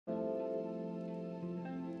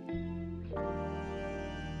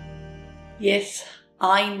Yes,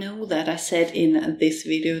 I know that I said in this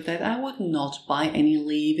video that I would not buy any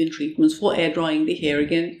leave-in treatments for air drying the hair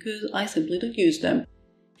again because I simply don't use them.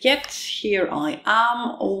 Yet here I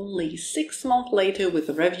am, only 6 months later, with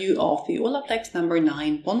a review of the Olaplex No.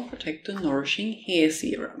 9 Bond Protector Nourishing Hair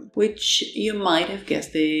Serum, which you might have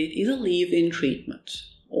guessed it is a leave-in treatment.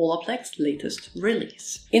 Olaplex's latest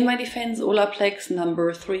release. In my defense, Olaplex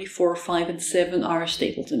No. 3, 4, 5 and 7 are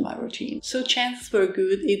staples in my routine, so chances were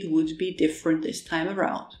good it would be different this time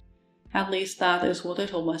around. At least that is what I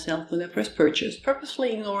told myself when I pressed purchase,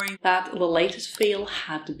 purposely ignoring that the latest fail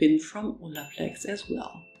had been from Olaplex as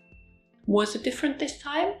well. Was it different this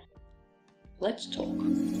time? Let's talk.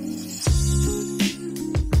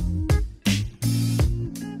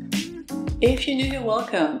 If you're new here,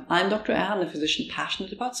 welcome. I'm Dr. Anne, a physician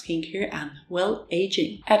passionate about skincare and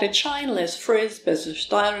well-aging. Added shine, less frizz, better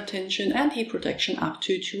style retention and heat protection up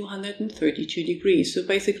to 232 degrees. So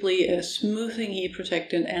basically a smoothing, heat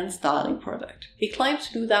protectant and styling product. It claims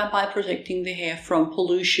to do that by protecting the hair from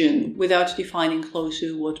pollution without defining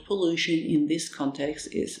closer what pollution in this context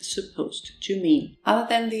is supposed to mean. Other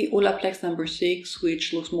than the Olaplex No. 6,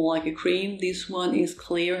 which looks more like a cream, this one is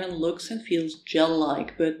clear and looks and feels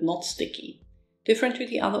gel-like but not sticky. Different to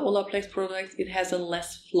the other Olaplex products, it has a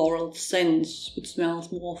less floral scent, which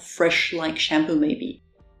smells more fresh, like shampoo maybe.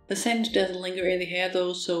 The scent doesn't linger in the hair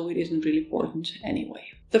though, so it isn't really important anyway.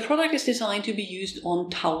 The product is designed to be used on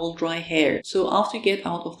towel dry hair, so after you get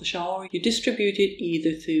out of the shower, you distribute it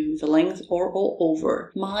either through the length or all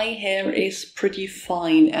over. My hair is pretty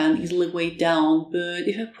fine and easily weighed down, but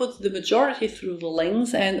if I put the majority through the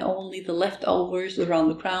length and only the leftovers around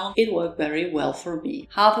the crown, it worked very well for me.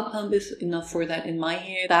 Half a pump is enough for that in my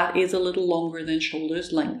hair. That is a little longer than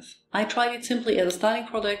shoulder's length. I tried it simply as a styling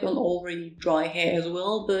product on already dry hair as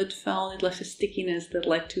well, but found it left a stickiness that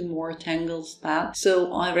led to more tangles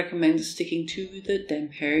so I recommend sticking to the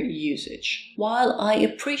damp hair usage. While I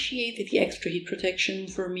appreciate the extra heat protection,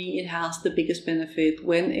 for me it has the biggest benefit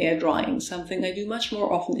when air drying, something I do much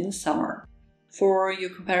more often in summer. For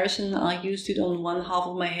your comparison, I used it on one half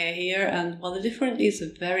of my hair here, and while the difference is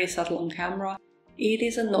very subtle on camera, it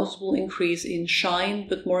is a noticeable increase in shine,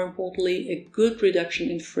 but more importantly, a good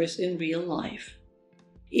reduction in frizz in real life.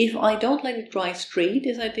 If I don't let it dry straight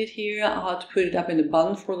as I did here, I had to put it up in a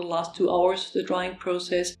bun for the last 2 hours of the drying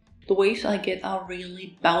process, the waves I get are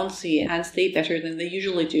really bouncy and stay better than they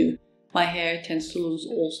usually do. My hair tends to lose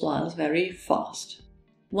all styles very fast.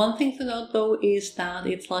 One thing to note though is that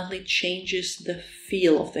it slightly changes the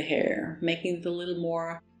feel of the hair, making it a little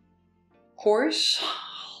more coarse,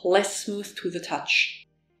 less smooth to the touch.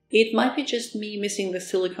 It might be just me missing the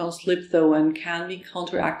silicone slip though, and can be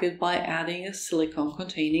counteracted by adding a silicone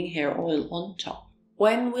containing hair oil on top.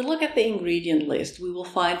 When we look at the ingredient list, we will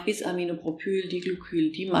find bis-aminopropyl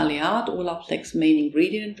diglycol dimaleate, Olaplex's main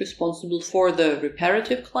ingredient responsible for the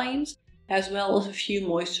reparative claims, as well as a few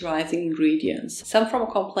moisturizing ingredients. Some from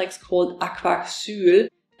a complex called aquaxyl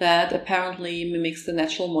that apparently mimics the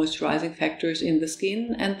natural moisturizing factors in the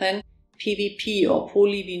skin, and then PVP or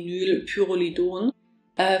polyvinyl pyrrolidone,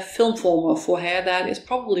 a film former for hair that is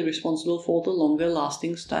probably responsible for the longer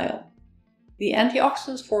lasting style. The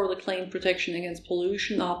antioxidants for the claimed protection against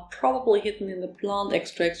pollution are probably hidden in the plant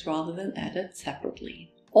extracts rather than added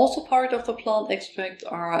separately. Also part of the plant extract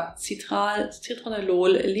are citral,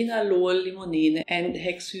 citronellol, linalol, limonene and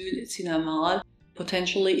hexylcinnamal,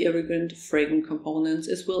 potentially irrigant fragrant components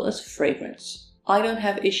as well as fragrance. I don't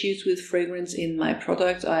have issues with fragrance in my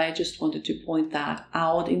products, I just wanted to point that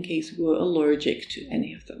out in case you were allergic to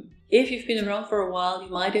any of them. If you've been around for a while, you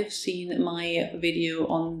might have seen my video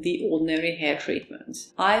on the ordinary hair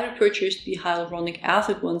treatments. I repurchased the hyaluronic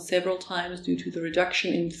acid one several times due to the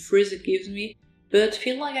reduction in frizz it gives me, but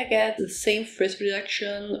feel like I get the same frizz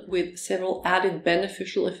reduction with several added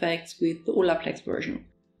beneficial effects with the Olaplex version.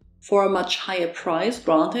 For a much higher price,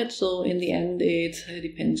 granted, so in the end it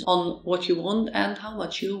depends on what you want and how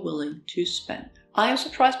much you're willing to spend. I am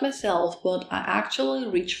surprised myself, but I actually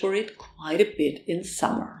reach for it quite a bit in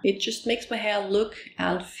summer. It just makes my hair look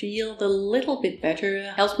and feel a little bit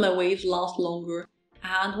better, helps my waves last longer,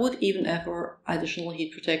 and would even offer additional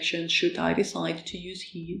heat protection should I decide to use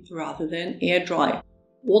heat rather than air dry.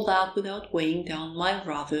 All that without weighing down my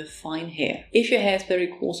rather fine hair. If your hair is very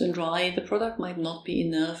coarse and dry, the product might not be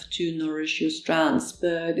enough to nourish your strands,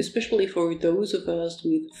 but especially for those of us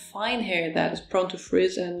with fine hair that is prone to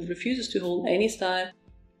frizz and refuses to hold any style,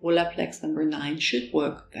 Olaplex No. 9 should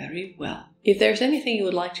work very well. If there's anything you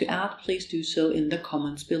would like to add, please do so in the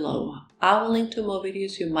comments below. I will link to more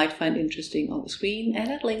videos you might find interesting on the screen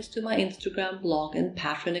and add links to my Instagram, blog and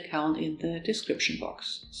Patreon account in the description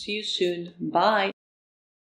box. See you soon. Bye!